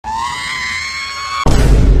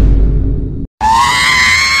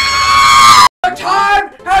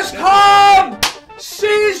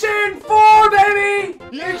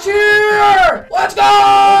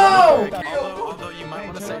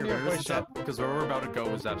because where we're about to go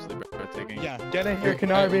is absolutely breathtaking. Yeah, get in here,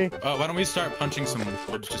 Kanarbi. Why don't we start punching some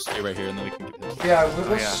wood? Just stay right here, and then we can get this. Yeah,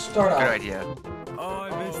 let's start off. Good idea. Oh,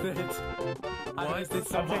 I missed it. I missed it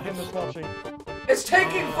so much. It's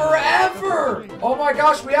taking forever! Oh my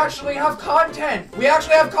gosh, we actually have content! We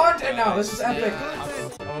actually have content now! This is epic!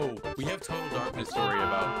 Oh, we have Total Darkness to worry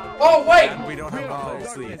about. Oh, wait! And we don't have one player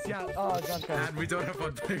sleep. Yeah, oh, And we don't have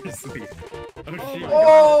one player sleep. Oh, shit.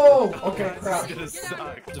 Oh! Okay, crap. This is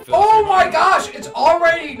gonna suck. Oh my gosh! It's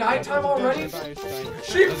already nighttime already?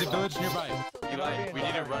 Sheep! There's a village nearby. Eli, we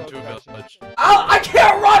need to run to a village. I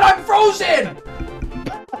can't run! I'm frozen!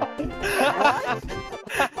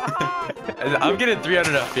 I'm getting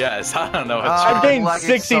 300 FPS. I don't know what's I'm getting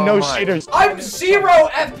 60 so no much. shaders. I'm 0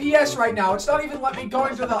 FPS right now. It's not even letting me go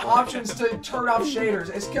into the options to turn off shaders.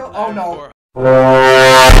 It's kill. Oh no.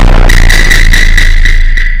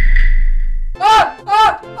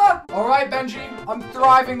 Alright, Benji. I'm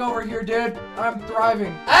thriving over here, dude. I'm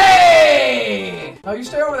thriving. Hey! No, you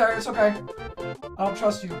stay over there. It's okay. I don't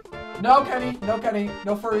trust you. No, Kenny. No, Kenny.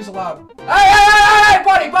 No furries allowed. Hey,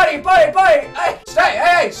 buddy. Hey, stay.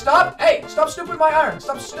 Hey, stop. Hey, stop snooping my iron.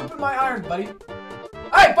 Stop snooping my iron, buddy.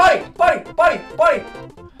 Hey, buddy.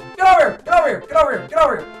 Get over here.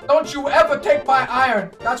 Don't you ever take my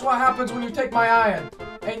iron. That's what happens when you take my iron.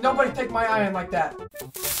 Ain't nobody take my iron like that.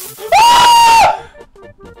 Ah!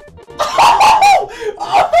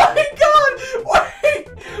 Oh my god! Wait!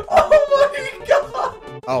 Oh my god!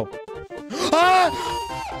 Oh.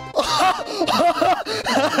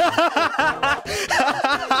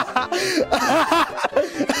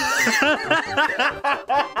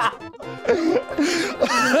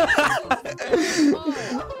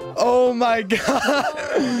 Oh my god!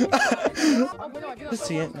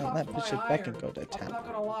 See it? No, that bitch should back and go to town.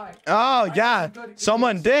 Oh yeah,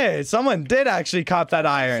 someone did actually cop that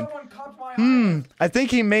iron. I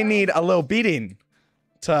think he may need a little beating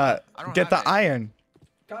to get the iron.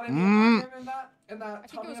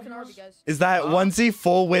 Is that onesie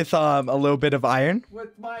full with a little bit of iron?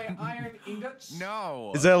 With my iron ingots?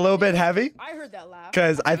 No. Is it a little bit heavy? I heard that laugh.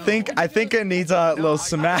 Cause I think it needs a little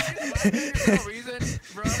smack. No reason,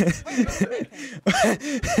 bro.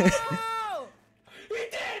 He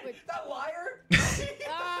did! That liar!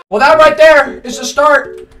 Well, that right there is the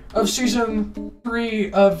start of season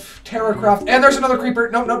 3 of TerraCraft. And there's another creeper.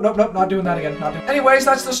 Nope, not doing that again. Anyways,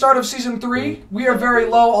 that's the start of season 3. We are very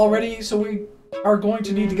low already, so we are going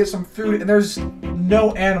to need to get some food. And there's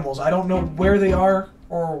no animals. I don't know where they are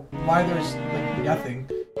or why there's like nothing.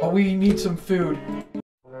 But we need some food.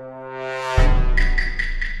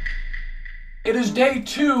 It is day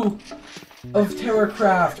 2 of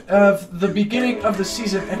TerraCraft, of the beginning of the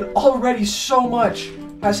season, and already so much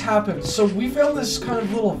has happened. So we found this kind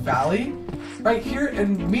of little valley right here,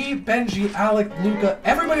 and me, Benji, Alec, Luca,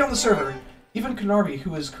 everybody on the server, even Kanarbi,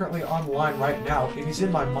 who is currently online right now, and he's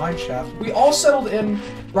in my mine shaft, we all settled in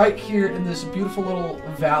right here in this beautiful little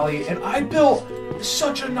valley, and I built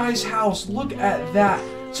such a nice house. Look at that.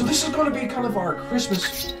 So this is going to be kind of our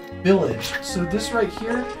Christmas village. So this right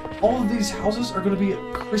here, all of these houses are going to be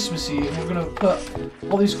Christmassy, and we're going to put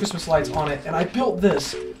all these Christmas lights on it. And I built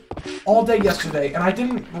this all day yesterday, and I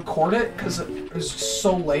didn't record it because it was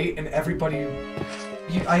so late and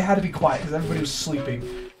I had to be quiet because everybody was sleeping.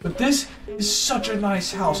 But this is such a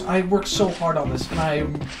nice house. I worked so hard on this, and I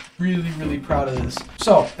am really proud of this.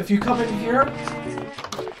 So if you come in here,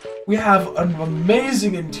 we have an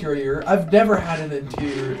amazing interior. I've never had an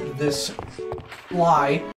interior this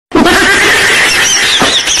fly.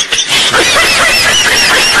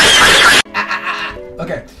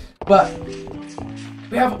 Okay, but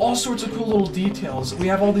we have all sorts of cool little details. We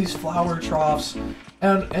have all these flower troughs,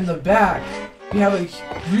 and in the back, we have a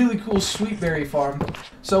really cool sweetberry farm.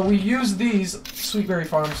 So we use these sweetberry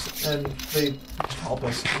farms, and they help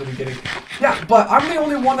us in the beginning. Yeah, but I'm the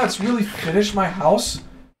only one that's really finished my house,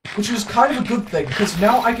 which is kind of a good thing, because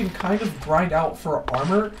now I can kind of grind out for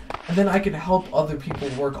armor, and then I can help other people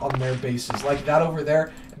work on their bases, like that over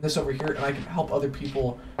there, and this over here, and I can help other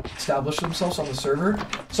people establish themselves on the server.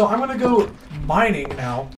 So I'm gonna go mining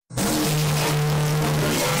now.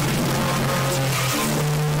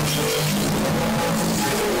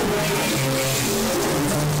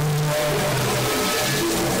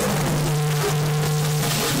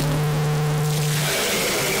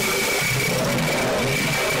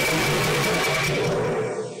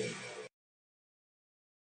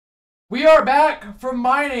 We are back from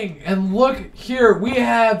mining, and look here, we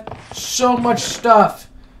have so much stuff.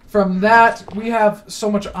 From that, we have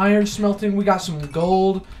so much iron smelting, we got some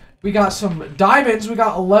gold, we got some diamonds, we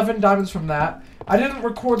got 11 diamonds from that. I didn't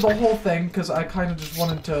record the whole thing because I kind of just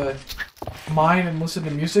wanted to mine and listen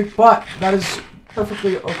to music, but that is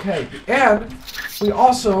perfectly okay. And we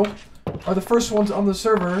also are the first ones on the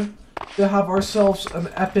server to have ourselves an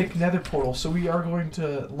epic nether portal, so we are going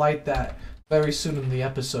to light that very soon in the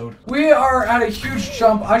episode. We are at a huge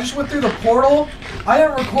jump. I just went through the portal. I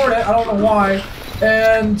didn't record it, I don't know why,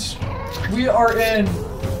 and we are in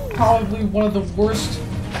probably one of the worst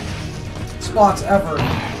spots ever.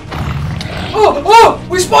 Oh! Oh!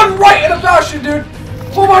 We spawned right in a bastion, dude!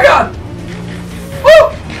 Oh my god!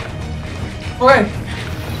 Oh! Okay.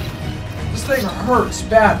 This thing hurts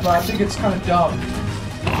bad, but I think it's kind of dumb.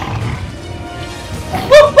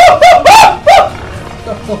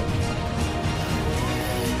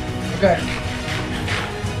 Okay.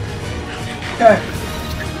 Okay.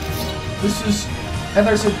 This is... And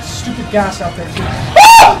there's a stupid gas out there, too.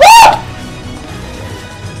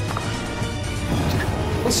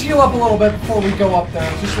 Let's heal up a little bit before we go up there.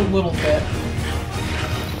 Just a little bit.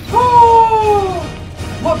 Oh!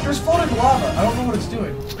 Look, there's floating lava. I don't know what it's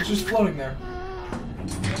doing. It's just floating there.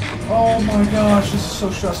 Oh my gosh, this is so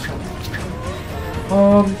stressful.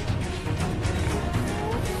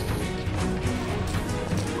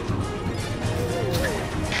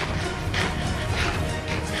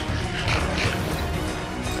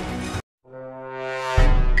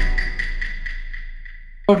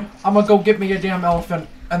 I'm gonna go get me a damn elephant,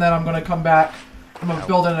 and then I'm gonna come back. I'm gonna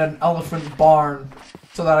build in an elephant barn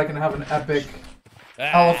so that I can have an epic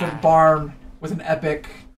elephant barn with an epic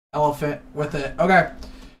elephant with it. Okay.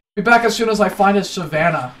 Be back as soon as I find a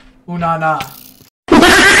savannah. Ooh na na.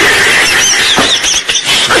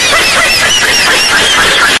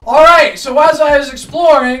 Alright, so as I was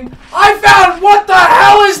exploring, I found what the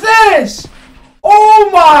hell is this? Oh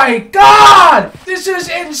my god! This is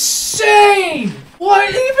insane! What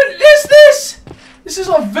even is this? This is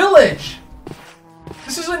a village.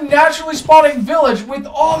 This is a naturally spawning village with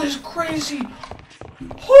all this crazy...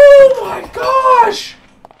 Oh my gosh!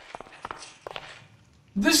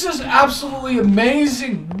 This is absolutely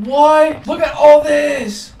amazing. What? Look at all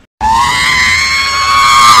this.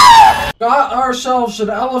 Got ourselves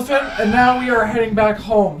an elephant, and now we are heading back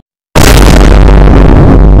home.